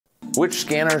Which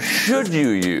scanner should you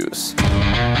use?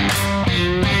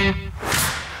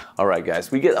 All right, guys,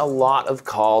 we get a lot of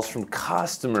calls from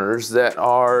customers that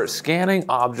are scanning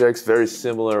objects very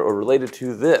similar or related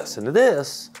to this. And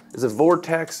this is a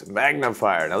Vortex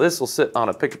Magnifier. Now, this will sit on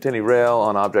a Picatinny rail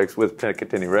on objects with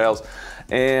Picatinny rails,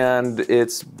 and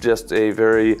it's just a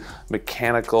very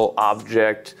mechanical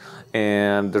object.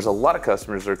 And there's a lot of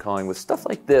customers that are calling with stuff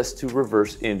like this to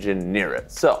reverse engineer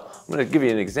it. So I'm going to give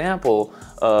you an example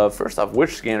of, first off,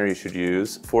 which scanner you should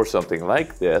use for something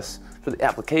like this, for the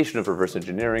application of reverse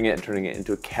engineering it and turning it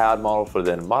into a CAD model for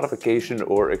then modification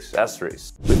or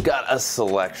accessories. We've got a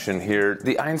selection here.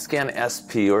 The Einscan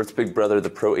SP, or its big brother, the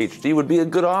Pro HD, would be a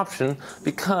good option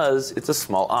because it's a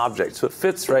small object, so it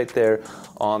fits right there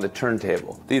on the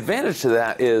turntable. The advantage to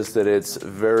that is that it's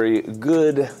very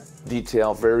good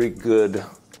detail, very good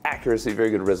accuracy, very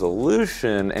good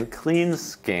resolution, and clean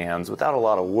scans without a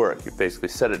lot of work. You basically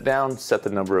set it down, set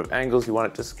the number of angles you want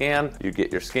it to scan, you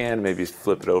get your scan, maybe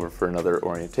flip it over for another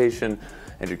orientation,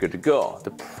 and you're good to go.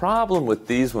 The problem with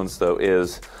these ones, though,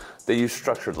 is they use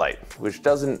structured light, which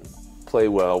doesn't play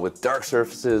well with dark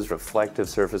surfaces, reflective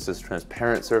surfaces,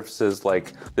 transparent surfaces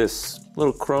like this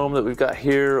little chrome that we've got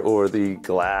here, or the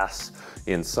glass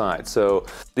inside. So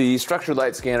the structured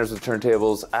light scanners with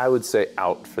turntables, I would say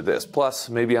out for this. Plus,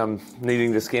 maybe I'm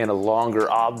needing to scan a longer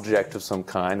object of some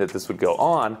kind that this would go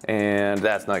on, and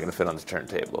that's not going to fit on the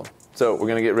turntable. So we're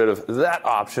going to get rid of that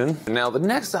option. Now the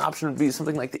next option would be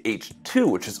something like the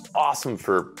H2, which is awesome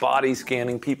for body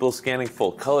scanning, people scanning,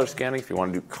 full color scanning. If you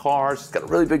want to do cars, it's got a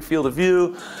really big field of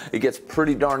view. It gets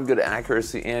pretty darn good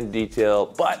accuracy and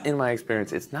detail, but in my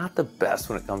experience, it's not the best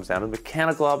when it comes down to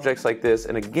mechanical objects like this.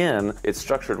 And again, it's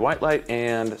structured white light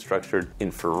and structured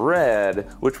infrared,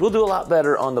 which will do a lot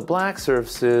better on the black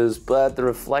surfaces, but the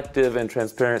reflective and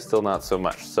transparent still not so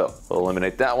much. So we'll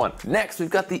eliminate that one. Next, we've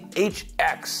got the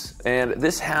HX. And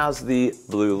this has the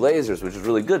blue lasers, which is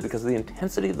really good because the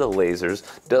intensity of the lasers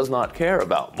does not care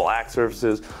about black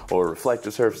surfaces or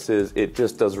reflective surfaces. It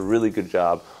just does a really good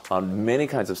job on many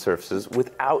kinds of surfaces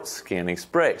without scanning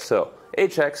spray. So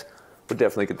HX would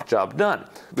definitely get the job done.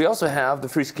 We also have the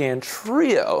Freescan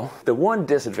Trio. The one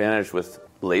disadvantage with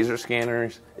laser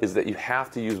scanners is that you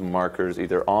have to use markers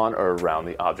either on or around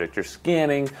the object you're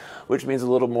scanning, which means a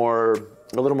little more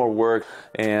work,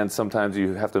 and sometimes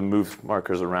you have to move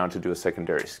markers around to do a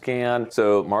secondary scan.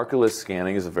 So markerless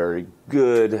scanning is a very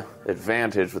good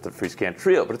advantage with the Freescan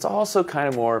Trio, but it's also kind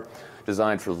of more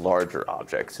designed for larger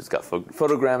objects. It's got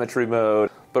photogrammetry mode,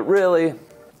 but really,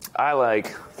 I like,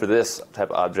 for this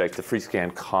type of object, the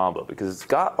Freescan Combo, because it's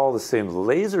got all the same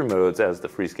laser modes as the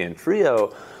Freescan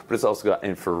Trio, but it's also got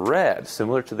infrared,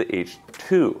 similar to the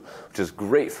H2, which is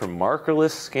great for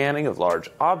markerless scanning of large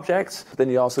objects. But then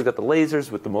you also got the lasers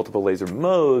with the multiple laser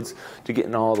modes to get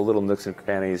in all the little nooks and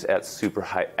crannies at super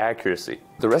high accuracy.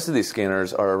 The rest of these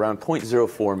scanners are around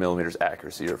 0.04 millimeters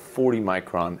accuracy, or 40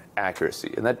 micron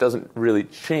accuracy, and that doesn't really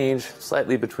change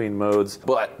slightly between modes,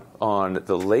 but on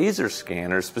the laser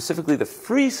scanners, specifically the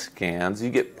Freescans,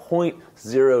 you get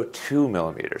 0.02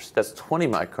 millimeters. That's 20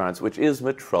 microns, which is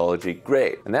metrology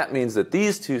grade. And that means that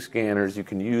these two scanners you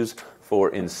can use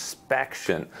for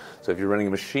inspection. So if you're running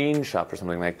a machine shop or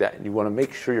something like that, and you want to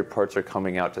make sure your parts are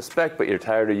coming out to spec, but you're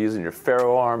tired of using your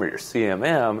ferro arm or your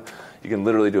CMM, you can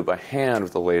literally do it by hand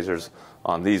with the lasers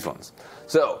on these ones.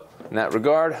 So in that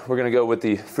regard, we're going to go with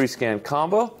the Freescan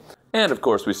Combo. And of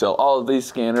course, we sell all of these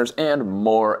scanners and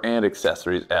more and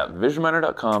accessories at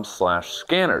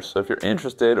visionminer.com/scanners. So if you're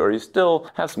interested or you still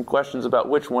have some questions about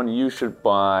which one you should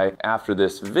buy after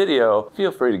this video, feel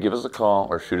free to give us a call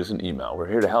or shoot us an email. We're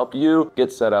here to help you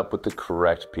get set up with the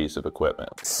correct piece of equipment.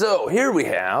 So here we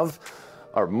have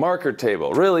our marker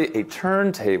table, really a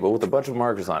turntable with a bunch of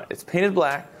markers on it. It's painted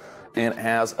black and it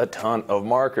has a ton of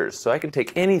markers. So I can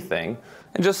take anything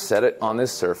and just set it on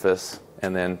this surface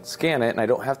and then scan it, and I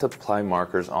don't have to apply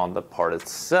markers on the part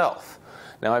itself.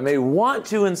 Now I may want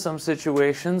to in some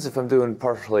situations if I'm doing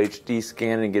partial HD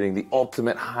scanning and getting the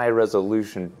ultimate high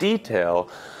resolution detail,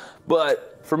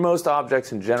 but for most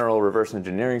objects in general, reverse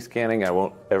engineering scanning, I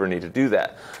won't ever need to do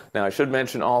that. Now I should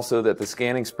mention also that the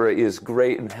scanning spray is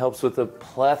great and helps with a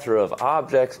plethora of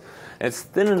objects, and it's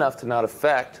thin enough to not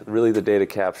affect really the data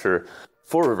capture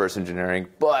for reverse engineering,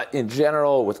 but in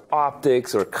general with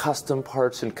optics or custom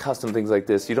parts and custom things like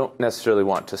this, you don't necessarily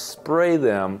want to spray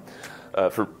them.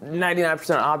 For 99%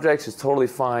 of objects, it's totally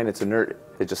fine. It's inert.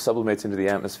 It just sublimates into the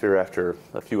atmosphere after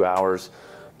a few hours.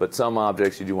 But some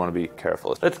objects you do want to be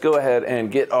careful. Let's go ahead and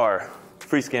get our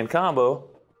Freescan Combo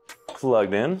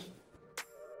plugged in.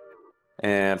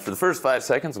 And for the first 5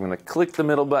 seconds, I'm going to click the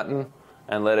middle button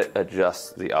and let it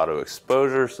adjust the auto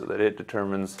exposure so that it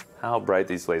determines how bright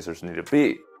these lasers need to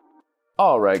be.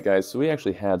 All right, guys, so we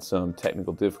actually had some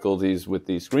technical difficulties with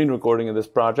the screen recording of this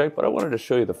project, but I wanted to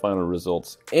show you the final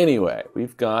results anyway.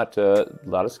 We've got a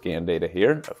lot of scan data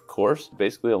here, of course,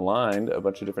 basically aligned a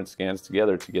bunch of different scans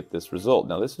together to get this result.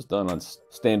 Now, this was done on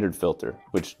standard filter,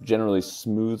 which generally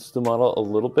smooths the model a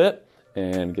little bit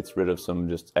and gets rid of some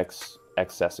just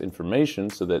excess information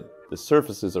so that the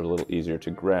surfaces are a little easier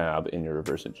to grab in your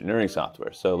reverse engineering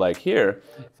software. So like here,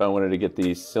 if I wanted to get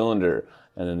the cylinder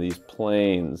and then these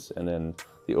planes and then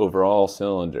the overall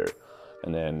cylinder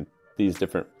and then these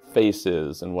different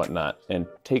faces and whatnot, and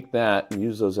take that and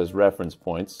use those as reference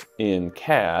points in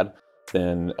CAD,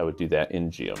 then I would do that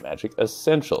in Geomagic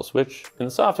Essentials, which in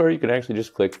the software, you can actually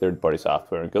just click third-party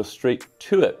software and go straight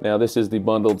to it. Now, this is the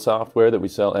bundled software that we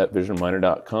sell at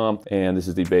visionminer.com, and this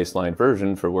is the baseline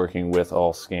version for working with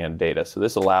all scan data. So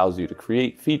this allows you to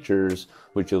create features,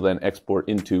 which you'll then export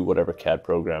into whatever CAD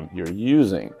program you're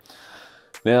using.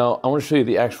 Now, I want to show you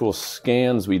the actual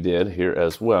scans we did here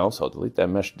as well. So I'll delete that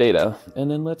mesh data, and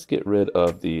then let's get rid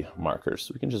of the markers.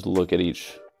 So we can just look at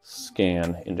each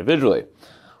scan individually.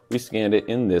 We scanned it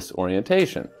in this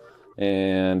orientation.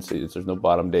 And see, there's no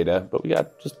bottom data, but we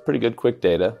got just pretty good quick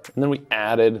data. And then we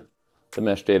added the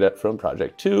mesh data from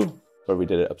project 2, where we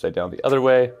did it upside down the other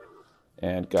way,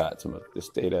 and got some of this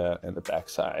data and the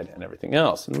backside and everything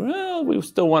else. And well, we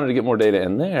still wanted to get more data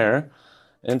in there.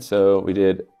 And so we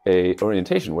did a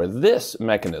orientation where this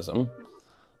mechanism,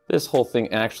 this whole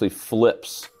thing actually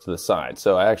flips to the side.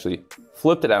 So I actually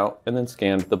flipped it out and then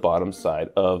scanned the bottom side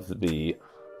of the,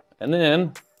 and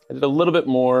then I did a little bit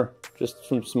more, just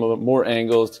some more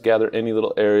angles to gather any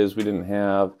little areas we didn't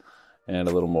have, and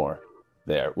a little more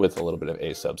there with a little bit of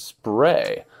AESUB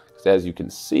spray. Because as you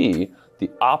can see, the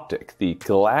optic, the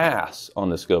glass on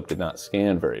the scope did not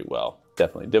scan very well.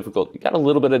 Definitely difficult. You got a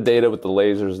little bit of data with the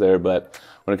lasers there, but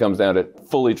when it comes down to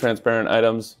fully transparent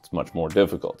items, it's much more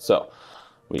difficult. So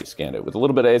we scanned it with a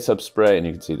little bit of AESUB spray, and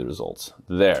you can see the results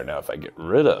there. Now, if I get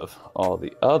rid of all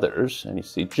the others, and you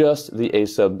see just the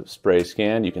AESUB spray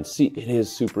scan, you can see it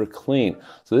is super clean.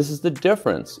 So this is the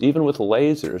difference, even with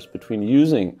lasers, between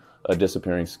using a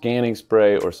disappearing scanning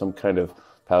spray or some kind of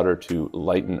powder to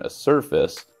lighten a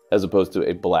surface, as opposed to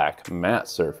a black matte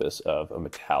surface of a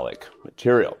metallic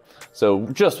material. So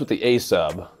just with the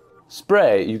AESUB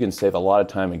spray, you can save a lot of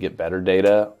time and get better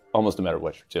data, almost no matter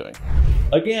what you're doing.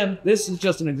 Again, this is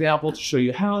just an example to show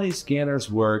you how these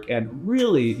scanners work, and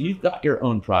really, you've got your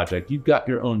own project, you've got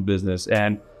your own business,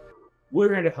 and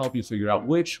we're here to help you figure out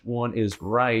which one is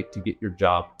right to get your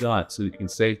job done so that you can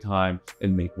save time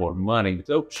and make more money.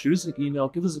 So shoot us an email,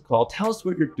 give us a call, tell us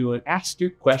what you're doing, ask your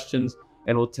questions,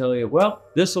 and we'll tell you, well,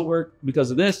 this will work because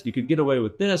of this. You could get away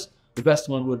with this. The best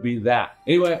one would be that.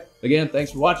 Anyway, again,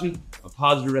 thanks for watching. A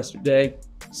positive rest of your day.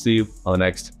 See you on the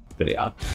next video.